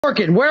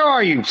Working. Where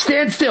are you?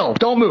 Stand still.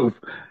 Don't move.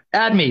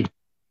 Add me.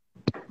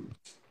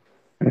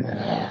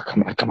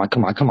 Come on, come on,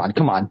 come on, come on,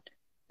 come on.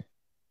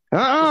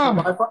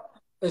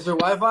 Is your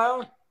Wi-Fi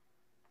on?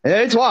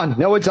 It's on.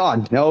 No, it's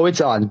on. No,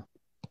 it's on.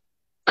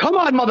 Come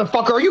on,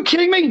 motherfucker. Are you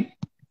kidding me?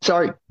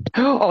 Sorry.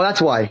 Oh,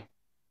 that's why.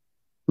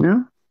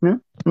 No, no,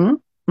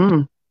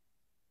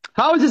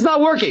 How is this not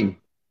working?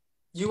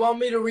 You want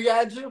me to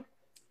re-add you?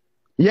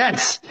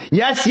 Yes,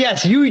 yes,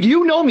 yes.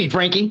 You know me,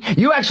 Frankie.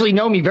 You actually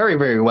know me very,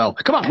 very well.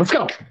 Come on, let's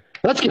go.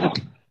 Let's go.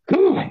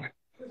 Come on.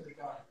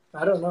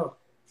 I don't know.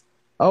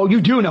 Oh, you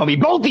do know me,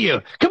 both of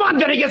you. Come on,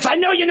 Venegas. I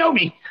know you know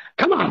me.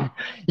 Come on.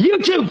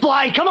 You too,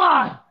 Fly. Come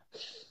on.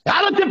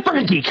 Alex and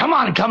Frankie. Come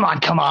on, come on,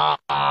 come on.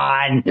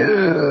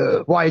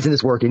 Why isn't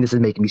this working? This is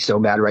making me so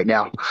mad right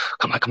now.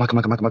 Come on, come on, come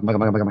on, come on, come on,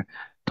 come on, come on, come on.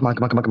 Come on,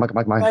 come on, come on, come on, come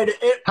on, come on.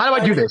 How do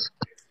I do this?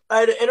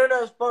 The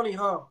internet's funny,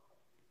 huh?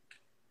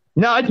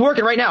 No, it's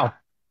working right now.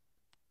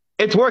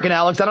 It's working,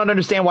 Alex. I don't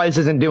understand why this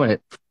isn't doing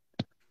it.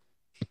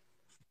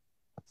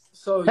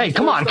 So hey,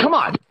 come on, come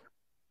on.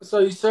 So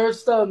you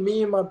searched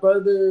me and my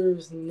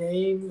brother's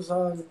names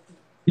on...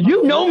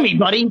 You know me,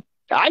 buddy.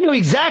 I know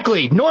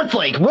exactly. North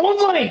Lake,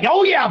 Rome Lake.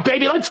 Oh, yeah,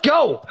 baby. Let's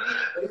go.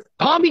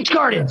 Palm Beach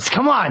Gardens.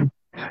 Come on.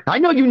 I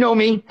know you know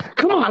me.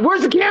 Come on.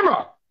 Where's the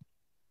camera?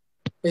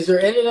 Is your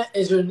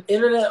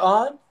internet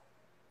on?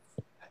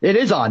 It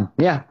is on.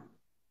 Yeah.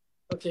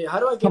 Okay. How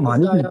do I get this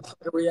guy out so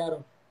I can re-add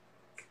him?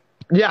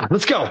 Yeah.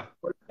 Let's go.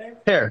 What's his name?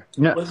 Here.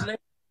 No. What's his name?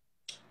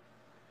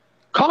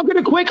 Conker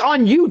Da Quik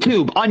on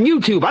YouTube. On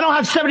YouTube. I don't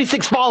have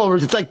 76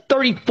 followers. It's like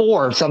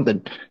 34 or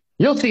something.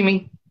 You'll see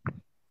me.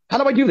 How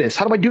do I do this?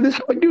 How do I do this?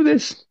 How do I do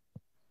this?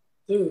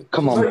 Dude,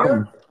 come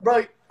on.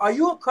 Bro, are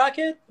you a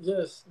crackhead?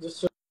 Yes.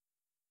 Just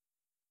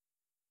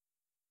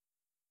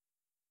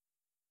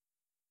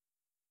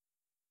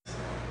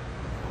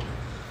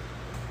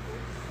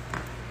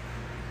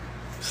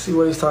see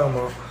what he's talking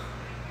about.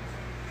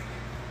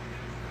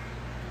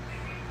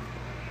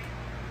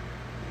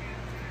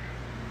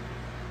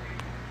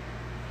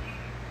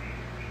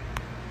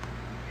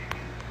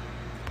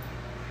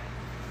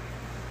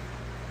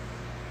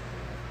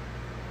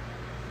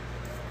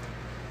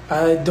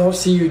 I don't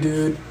see you,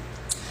 dude.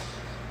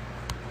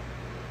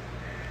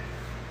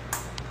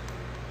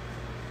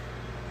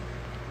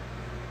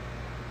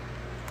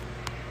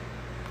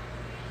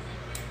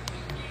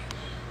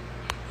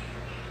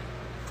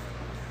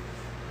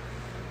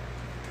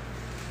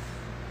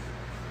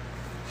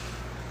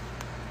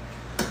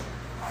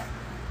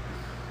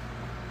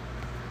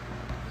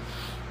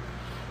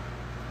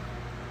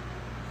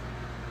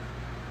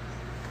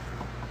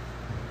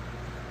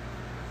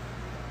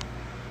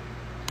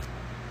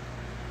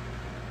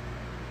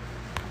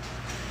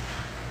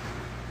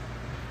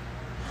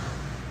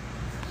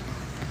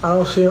 I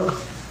don't see him.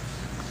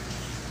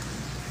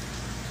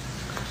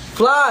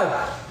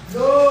 Fly!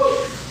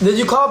 No! Did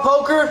you call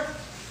poker?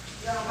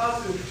 Yeah, I'm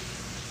about to.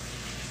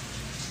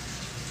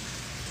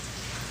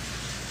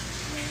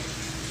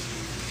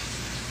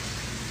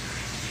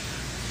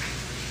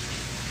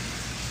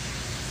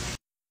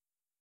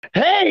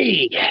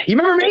 Hey! You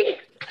remember me?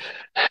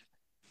 I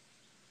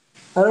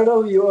don't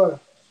know who you are.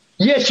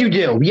 Yes, you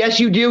do. Yes,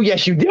 you do.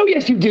 Yes, you do.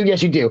 Yes, you do.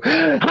 Yes, you do.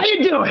 How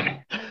you doing?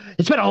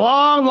 It's been a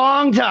long,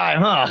 long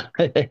time, huh?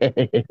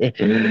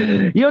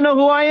 You don't know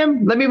who I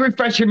am? Let me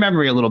refresh your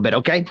memory a little bit,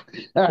 okay?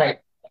 All right.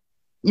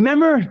 You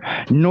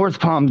remember North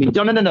Palm Beach?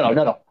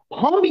 No.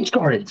 Palm Beach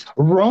Gardens,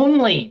 Roan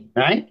Lane,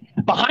 right?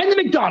 Behind the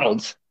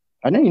McDonald's.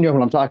 I know you know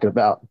what I'm talking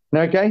about,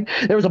 okay?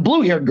 There was a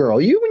blue-haired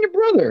girl, you and your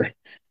brother.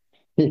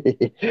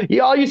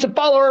 You all used to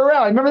follow her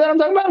around. Remember that I'm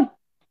talking about?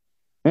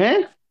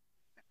 Eh?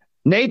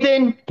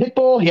 Nathan,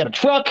 Pitbull, he had a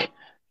truck.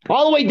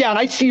 All the way down,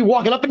 I see you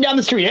walking up and down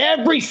the street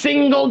every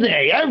single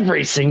day.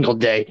 Every single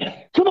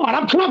day. Come on,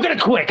 I'm Conker Da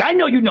Quik. I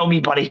know you know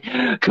me, buddy.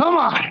 Come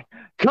on.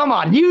 Come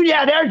on.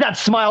 There's that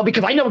smile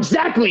because I know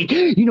exactly,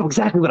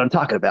 what I'm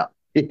talking about.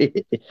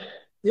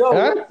 Yo,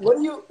 huh?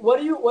 What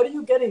are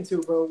you getting to,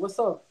 bro? What's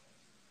up?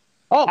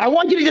 Oh, I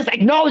want you to just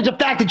acknowledge the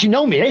fact that you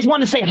know me. I just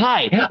want to say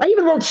hi. I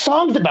even wrote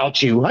songs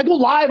about you. I go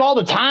live all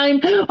the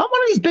time. I'm one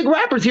of these big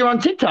rappers here on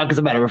TikTok, as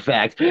a matter of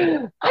fact.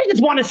 I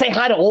just want to say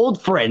hi to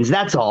old friends,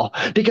 that's all.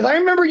 Because I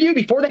remember you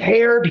before the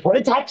hair, before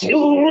the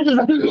tattoos,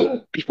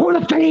 before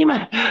the fame.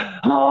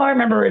 Oh, I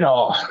remember it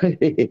all.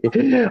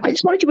 I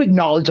just wanted you to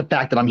acknowledge the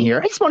fact that I'm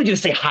here. I just wanted you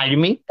to say hi to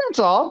me. That's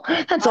all.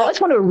 That's all. I just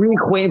want to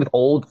reacquaint with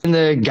old in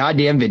the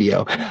goddamn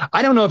video.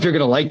 I don't know if you're going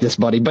to like this,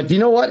 buddy, but you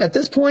know what? At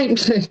this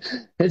point,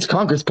 it's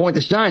Conker's point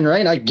to shine,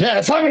 right? I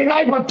guess. I mean,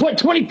 I've put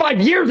 25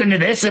 years into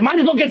this. I might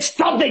as well get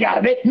something out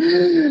of it.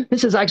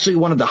 This is actually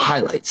one of the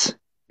highlights,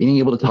 being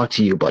able to talk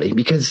to you, buddy,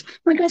 because,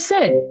 like I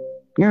said,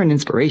 you're an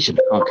inspiration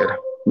to Conker,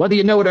 whether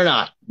you know it or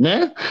not.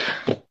 Eh?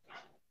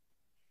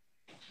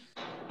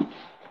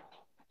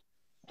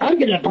 I'm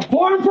going to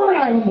perform for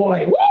an Iron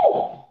Boy.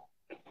 Woo!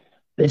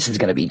 This is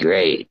going to be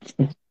great.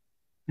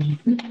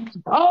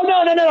 Oh,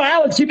 no,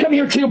 Alex, you come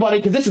here too, buddy,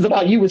 because this is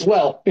about you as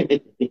well. Hey,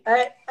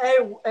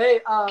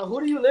 who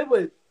do you live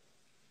with?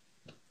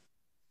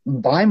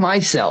 by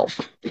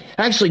myself.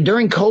 Actually,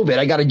 during COVID,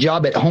 I got a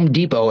job at Home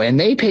Depot and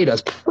they paid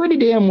us pretty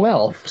damn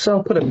well. So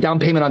I put a down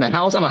payment on a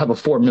house. I don't have a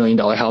 $4 million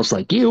house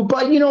like you,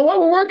 but you know what?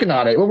 We're working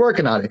on it. We're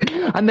working on it.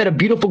 I met a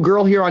beautiful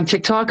girl here on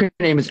TikTok. Her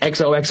name is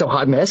XOXO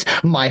Hot Mess.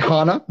 My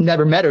Hana.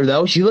 Never met her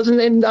though. She lives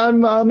in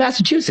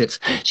Massachusetts.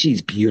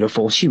 She's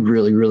beautiful. She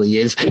really, really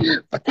is.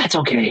 But that's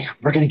okay.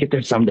 We're going to get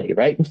there someday,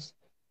 right?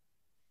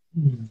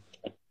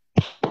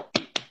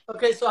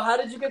 Okay, so how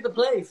did you get the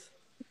place?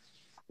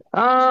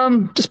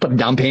 Just put a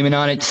down payment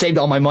on it, saved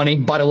all my money,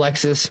 bought a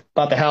Lexus,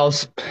 bought the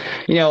house.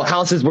 You know,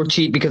 houses were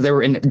cheap because they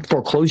were in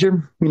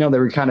foreclosure. You know, they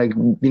were kind of,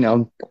 you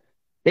know,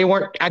 they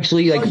weren't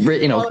actually like,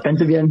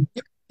 expensive yet.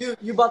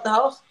 You bought the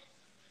house?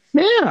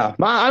 Yeah.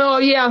 I know.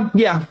 Yeah.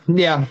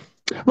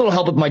 A little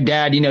help with my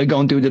dad, you know,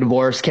 going through the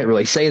divorce. Can't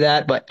really say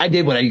that, but I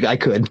did what I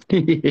could.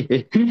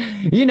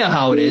 You know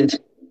how it is.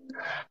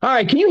 All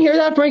right. Can you hear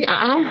that, Frank?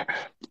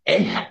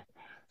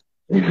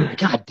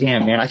 God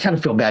damn, man. I kind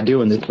of feel bad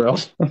doing this, bro.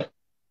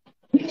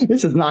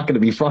 This is not going to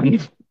be fun.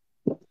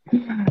 All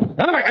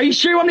right, are you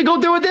sure you want me to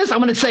go through with this? I'm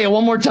going to say it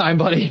one more time,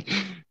 buddy.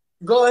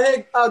 Go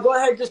ahead. Go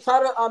ahead. Just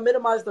try to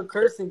minimize the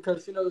cursing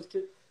because, you know,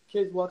 there's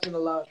kids watching a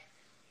lot.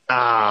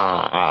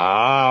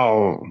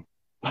 All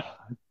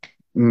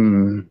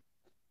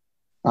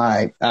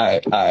right.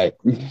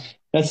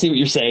 Let's see what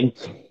you're saying.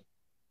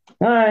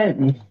 All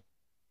right.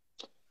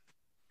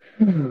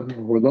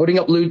 We're loading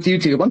up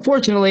YouTube.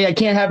 Unfortunately, I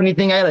can't have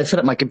anything. I got to set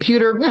up my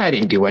computer. I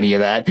didn't do any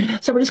of that.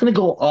 So we're just going to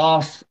go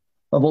off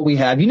of what we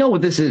have. You know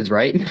what this is,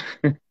 right?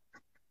 Something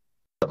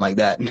like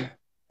that.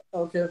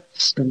 Okay.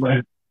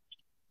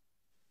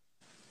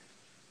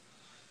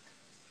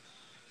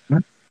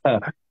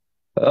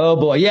 Oh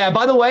boy. Yeah,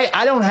 by the way,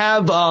 I don't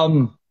have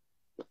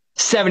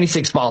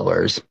 76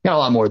 followers. Got a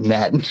lot more than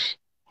that.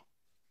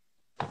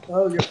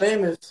 Oh, you're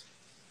famous.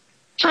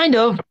 Kind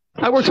of.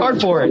 I worked hard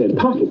for it.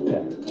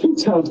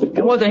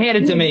 It wasn't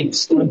handed to me,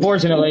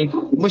 unfortunately.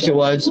 Wish it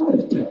was.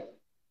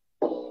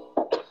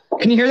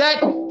 Can you hear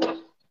that?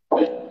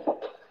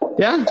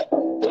 Yeah?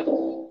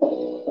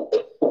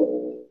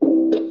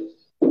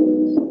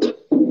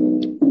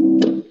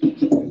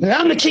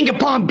 I'm the king of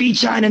Palm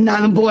Beach, Island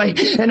Island boy,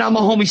 and I'm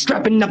a homie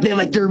strapping up there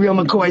like they're real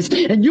McCoys.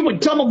 And you a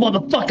dumb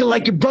motherfucker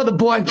like your brother,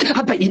 boy.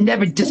 I bet you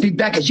never diss me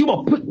back, cause you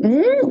a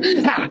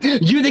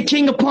you the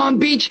king of Palm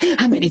Beach?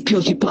 How many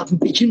pills you popping,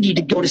 bitch? You need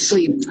to go to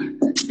sleep.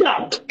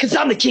 Stop, cause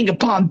I'm the king of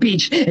Palm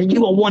Beach, and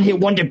you a one-hit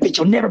wonder, bitch.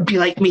 You'll never be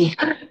like me.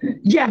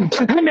 Yeah,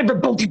 I remember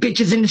both you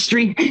bitches in the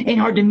street. Ain't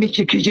hard to miss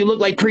you, cause you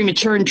look like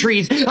premature in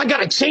trees. I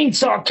got a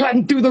chainsaw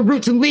cutting through the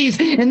roots and leaves,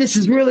 and this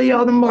is really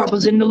all the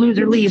marbles in the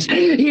loser leaves.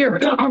 Here,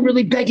 I'm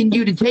really begging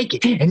you to take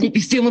it, and if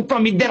you're stealing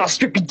from me, then I'll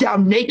strip you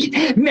down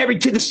naked.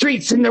 Married to the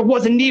streets, and there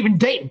wasn't even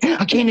dating.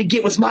 I can't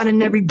get what's mine,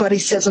 and everybody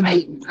says I'm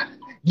hating.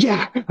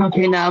 Yeah,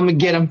 okay, now I'm gonna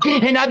get him.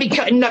 And I be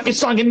cutting up your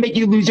song and make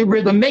you lose your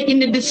rhythm. Making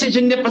the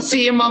decision if I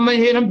see him, I'ma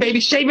hit him,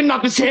 baby. Shaving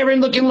off his hair and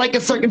looking like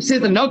a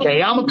circumcision.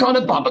 Okay, I'ma call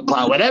it Papa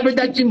Cloud, whatever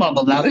that you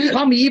mumble out.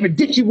 I'ma even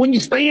ditch you when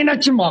you're staying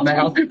at your mama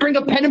house. Bring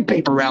a pen and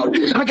paper out.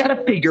 I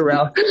gotta figure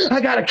out.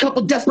 I got a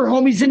couple desperate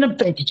homies in the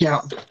bank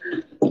account.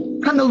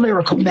 I'm the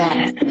lyrical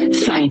man,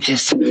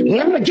 scientist.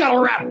 I'm the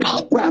ghetto rap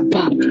pop.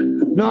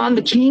 No, I'm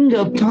the king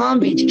of Palm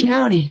Beach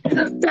County.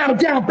 Bow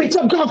down, bitch,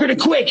 I'm Conker Da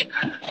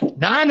Quik.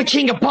 Now I'm the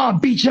king of Palm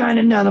Beach, I ain't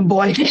another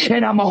boy.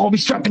 And I'm a homie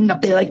strapping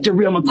up there like the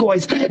real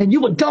McCoys. And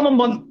you a dumb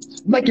one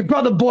like your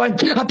brother, boy.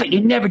 I bet you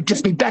never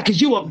diss me back,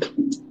 cause you a...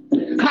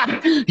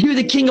 Ha! You're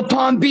the king of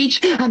Palm Beach?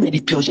 How many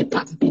pills you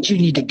popping, bitch? You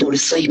need to go to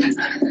sleep.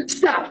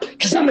 Stop,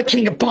 cause I'm the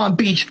king of Palm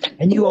Beach,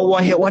 and you a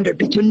one-hit wonder,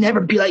 bitch. You'll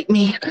never be like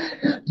me.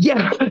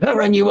 Yeah, I'll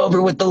run you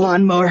over with the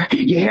lawnmower.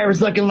 Your hair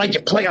is looking like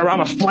you play around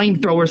with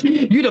flamethrowers.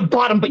 You the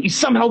bottom, but you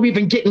somehow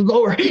even getting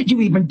lower.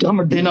 You even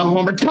dumber than a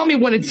homer. Tell me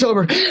when it's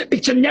over.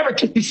 Bitch, you'll never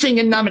catch me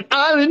singing I'm an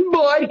island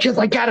boy, cause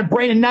I got a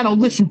brain and I don't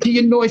listen to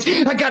your noise.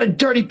 I got a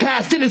dirty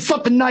past, it is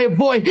something I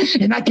avoid,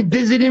 and I can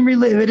visit and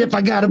relive it if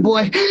I got a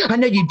boy. I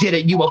know you did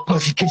it, you a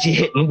pussy, cause you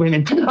hitting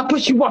women. I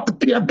push you off the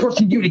pier, I'm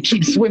pushing you to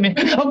keep swimming.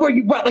 I wear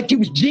you out like you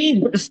was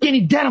jeans with the skinny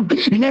denim,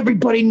 and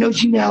everybody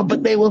knows you now,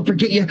 but they will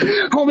forget you.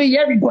 Homie,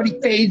 everybody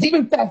fades,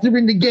 even faster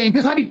in the game.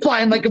 I be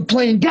flying like a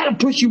plane, gotta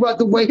push you out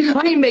the way.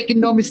 I ain't making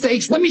no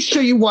mistakes, let me show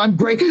you why I'm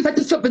great. That's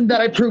just something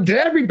that I prove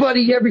to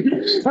everybody,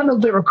 I'm a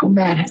lyrical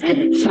man,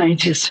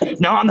 scientist.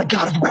 No, I'm the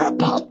god of rap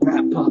pop.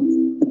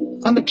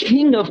 I'm the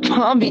king of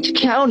Palm Beach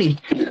County.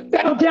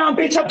 Bow down,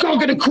 bitch, I'm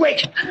Conker Da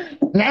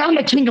Quik. Now I'm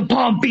the king of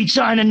Palm Beach,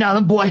 I ain't another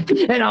boy.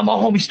 And I'm a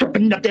homie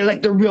strapping up there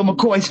like the real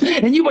McCoys.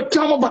 And you a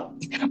dumb about,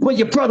 well,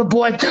 your brother,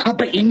 boy. I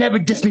bet you never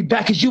diss me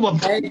back, cause you a...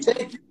 Hey,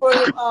 thank you for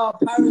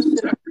piracy.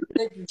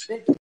 Thank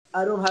you.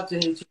 I don't have to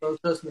hate you, bro.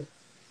 Trust me.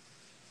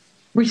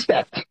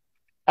 Respect.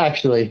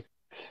 Actually.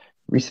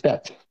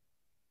 Respect.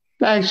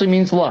 That actually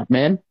means a lot,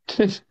 man.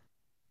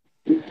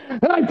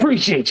 I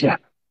appreciate you.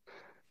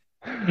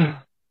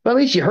 But at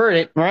least you heard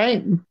it,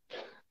 right?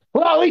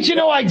 Well, at least you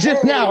know I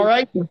exist now,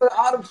 right?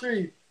 Autumn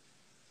tree.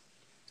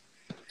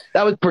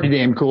 That was pretty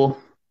damn cool.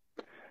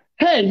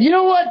 Hey, you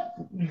know what?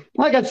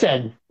 Like I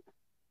said,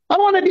 I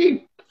want to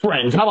be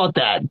friends. How about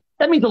that?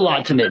 That means a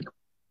lot to me.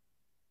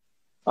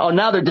 Oh,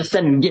 now they're just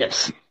sending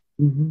gifts.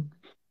 Yeah,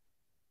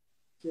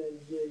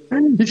 yeah, yeah.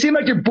 You seem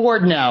like you're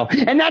bored now,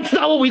 and that's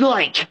not what we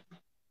like.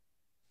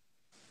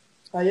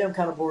 I am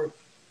kind of bored.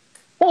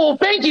 Oh,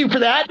 thank you for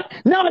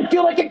that. Now I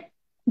feel like a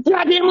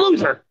goddamn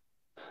loser.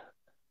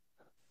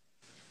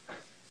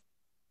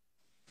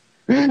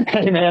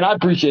 Hey, man, I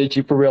appreciate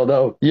you for real,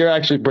 though. You're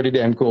actually pretty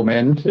damn cool,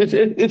 man.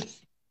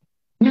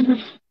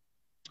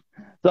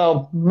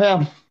 So,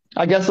 yeah,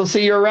 I guess I'll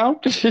see you around.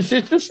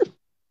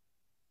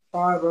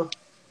 All right, bro.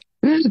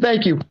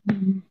 Thank you.